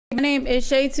My name is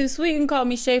Shaytosweet. You can call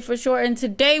me Shay for short. And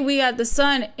today we got the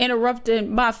sun interrupted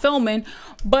my filming,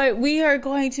 but we are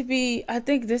going to be, I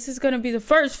think this is going to be the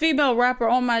first female rapper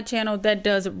on my channel that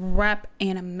does rap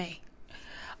anime.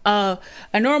 I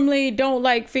normally don't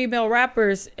like female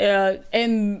rappers, because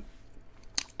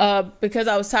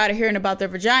I was tired of hearing about their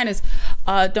vaginas.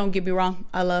 Don't get me wrong,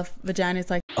 I love vaginas.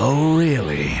 Like, oh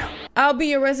really? I'll be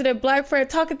your resident black friend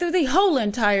talking through the whole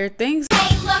entire thing.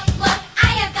 Hey, look, I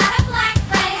have got a black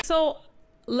friend. So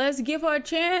let's give her a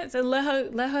chance and let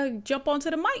her jump onto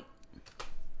the mic.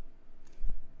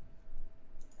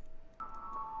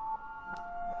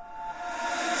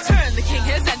 Turn, the king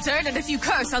has entered, and if you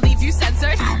curse, I'll leave you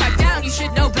censored. Back down, you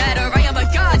should know better. I am a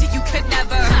god, you could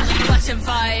never. Watch him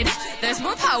fight. There's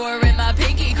more power in my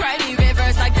pinky. Cry me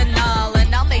rivers like the Nile,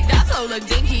 and I'll make that flow look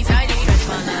dinky tiny. Stretch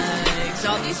my legs.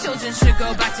 All these children should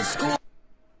go back to school.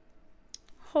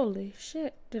 Holy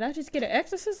shit, did I just get an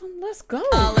exorcism? Let's go.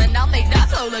 And I'll make that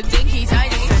flow look dinky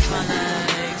tiny. Stretch my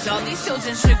legs. All these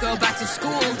children should go back to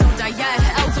school. Don't die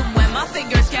yet, Elton, when my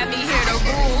fingers get me here to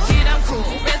rule. Kid, I'm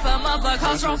cool. Rip them up like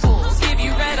strong fools. Give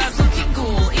you red eyes looking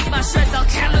cool. Eat my shreds, I'll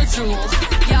count the jewels.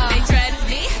 Yeah, they dread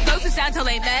me. Those who stand till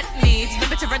they met me.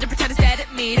 Remember to run to pretend it's dead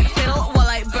at me. Fiddle while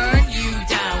I burn you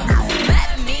down.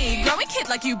 Let me, growing kid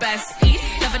like you best eat.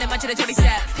 Nothing in much of a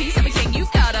 20-step piece. I'm a king,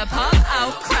 you've got a pop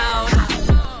out crowd.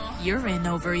 You're in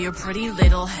over your pretty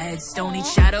little heads. Don't need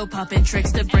shadow puppet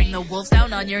tricks to bring the wolves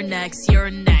down on your necks.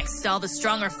 You're next. All the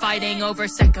strong are fighting over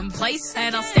second place,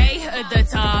 and I'll stay at the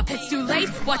top. It's too late.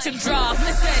 Watch him drop.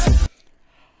 Listen.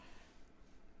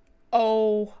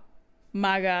 Oh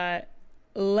my god.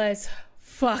 Let's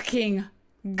fucking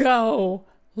go.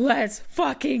 Let's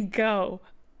fucking go.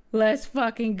 Let's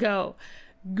fucking go.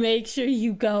 Make sure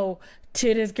you go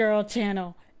to this girl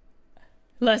channel.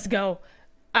 Let's go.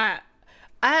 I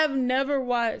have never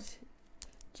watched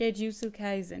Jujutsu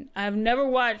Kaisen. I've never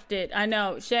watched it. I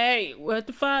know. Shay, what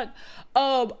the fuck?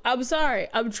 I'm sorry.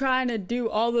 I'm trying to do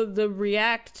all of the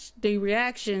reactions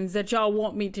that y'all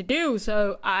want me to do,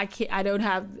 so I don't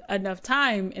have enough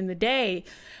time in the day.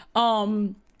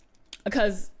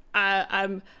 Because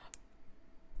I'm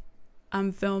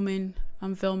filming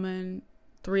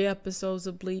 3 episodes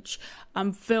of Bleach.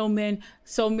 I'm filming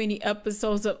so many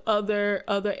episodes of other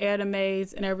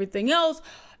animes and everything else.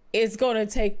 It's gonna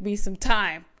take me some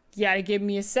time. You gotta give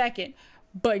me a second.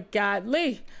 But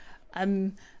godly, I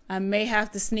may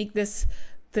have to sneak this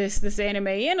anime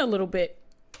in a little bit.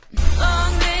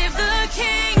 Long live the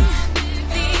king.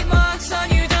 The marks on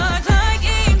you dark like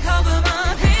ink. Cover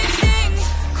my paintings.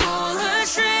 Call her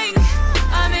shrink.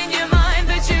 I'm in your mind,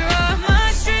 but you're off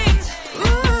my strings.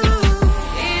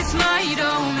 It's my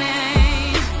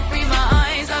domain. Read my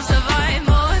eyes, I've survived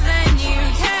more than you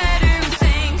care to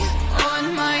think.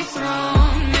 On my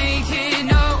throne, make it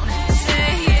known.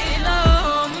 Say it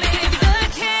long, live the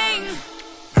king.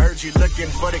 Heard you looking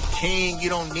for the king, you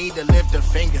don't need to lift a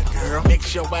finger, girl.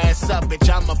 Mix your ass up, bitch,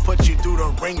 I'ma put you through the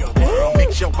ringer, girl.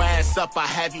 Mix your ass up, I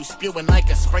have you spewing like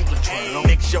a sprinkler twirl.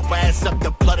 Mix your ass up,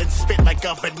 the blood and spit like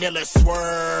a vanilla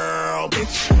swirl,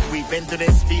 bitch. We've been through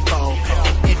this before,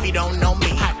 and if you don't know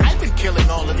me, I've been killing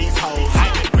all of these hoes.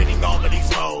 I've been winning all of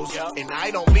these foes, and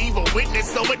I don't leave a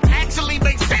witness, so it actually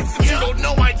makes sense that you don't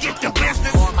know I get the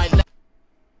business. On my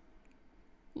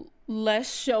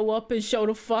Let's show up and show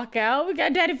the fuck out. We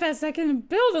got Daddyphatsnaps in the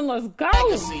building. Let's go.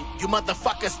 legacy. You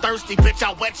motherfuckers thirsty, bitch,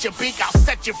 I'll wet your beak, I'll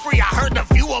set you free. I heard the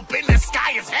view up in the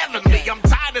sky is heavenly. I'm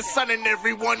tired of sunning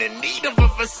everyone in need of a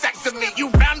vasectomy. You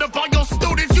round up all your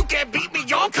students, you can't beat me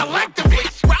all collectively.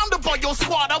 Round up all your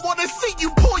squad, I wanna see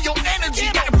you pull your energy.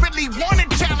 I really want a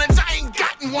challenge, I ain't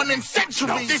gotten one in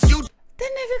centuries. This you.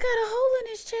 That nigga got a hole in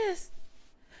his chest.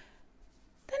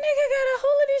 That nigga got a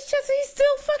hole in his chest. He's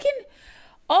still fucking...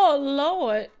 Oh,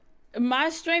 Lord. My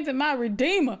strength and my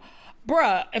redeemer.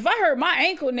 Bruh, if I hurt my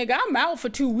ankle, nigga, I'm out for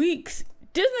 2 weeks.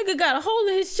 This nigga got a hole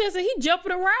in his chest and he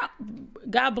jumping around.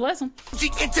 God bless him.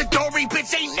 Dory,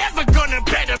 bitch, ain't never gonna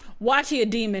better. Watch he a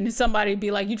demon and somebody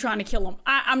be like, you trying to kill him.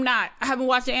 I'm not. I haven't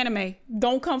watched the anime.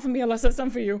 Don't come for me unless that's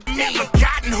something for you. Never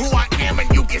gotten who I am and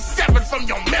you get severed from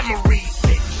your memories.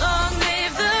 Long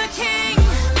live the king.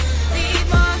 Leave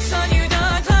marks on you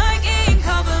dark like ink.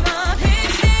 Cover my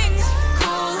paintings.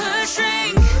 Call her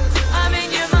shrink. I'm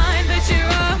in your mind, but you're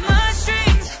off my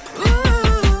strings.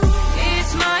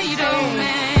 It's my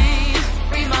domain.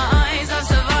 Read my eyes, I've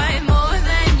survived more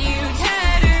than you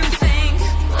care to think.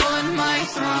 On my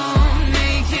throne,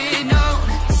 make it known.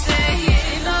 Say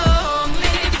it long,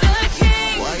 live the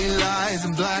king. White lies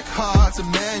and black hearts are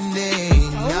mending.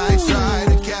 I try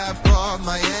to cap off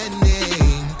my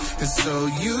ending, and so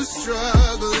you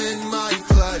struggle in my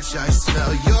clutch. I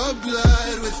smell your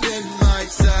blood within my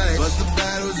sides, but the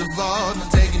battles evolved. I'm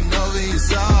taking over your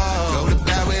soul. Go to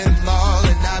bat with them all,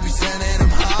 and I be sending them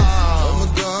home. Oh,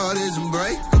 my God is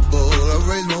unbreakable. I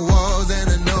raise my walls, and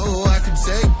I know I can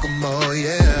take them all,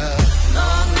 yeah.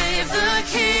 Long live the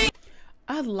king.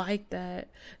 I like that.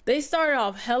 They started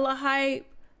off hella hype.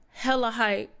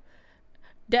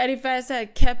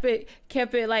 Daddyphatsnaps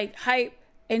kept it like hype,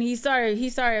 and he started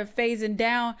phasing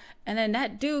down, and then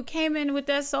that dude came in with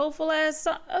that soulful ass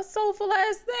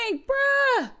thing,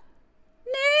 bruh,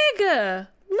 nigga,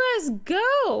 let's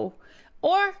go.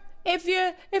 Or if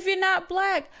you're not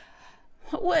black,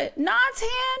 what,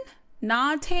 non-tan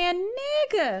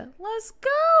nigga, let's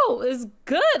go. It's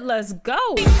good, let's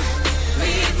go.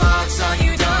 Leave marks on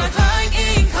you, dark like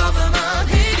ink. Cover my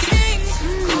pigs,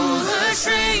 pull the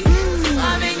string.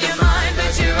 I'm in your mind,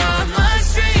 but you're on my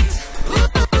strings.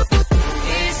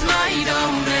 It's my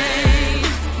domain.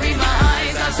 Read my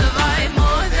eyes, I'll survive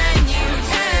more than you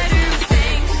care to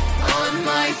think. On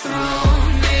my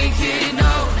throne, make it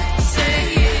known.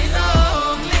 Say it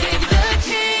long, live the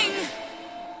king.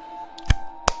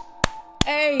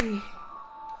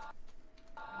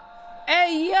 Hey,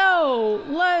 yo,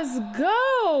 let's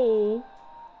go.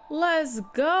 Let's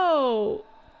go.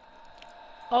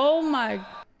 Oh my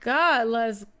God,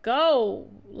 let's go.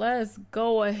 Let's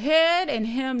go ahead and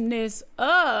hem this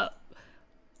up.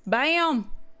 Bam.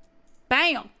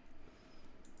 Bam.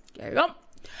 There you go.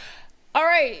 All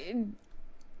right.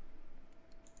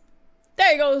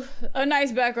 There you go. A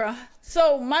nice background.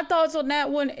 So my thoughts on that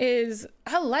one is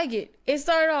I like it. It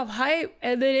started off hype,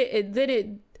 and then it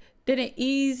didn't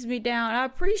ease me down. I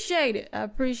appreciate it.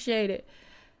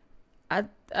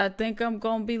 I think I'm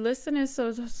gonna be listening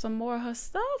to some more of her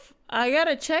stuff. I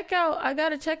gotta check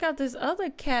out this other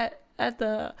cat at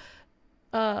the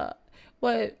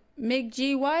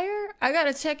McGwire. I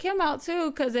gotta check him out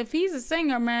too, cause if he's a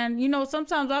singer, man, you know,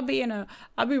 sometimes I'll be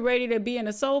ready to be in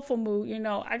a soulful mood. You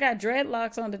know, I got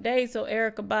dreadlocks on today, so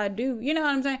Erykah Badu, you know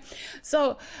what I'm saying?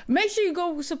 So make sure you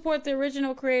go support the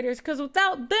original creators, cause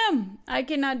without them, I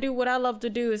cannot do what I love to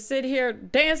do, is sit here,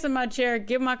 dance in my chair,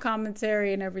 give my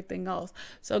commentary and everything else.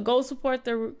 So go support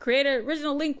the creator.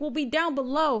 Original link will be down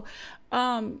below.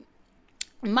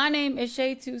 My name is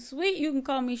Shaytosweet. You can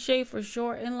call me Shay for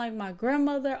short. And like my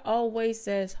grandmother always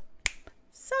says,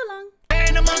 so long.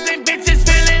 Animals and bitches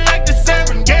feeling like the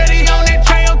Serengeti on that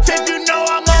trail, take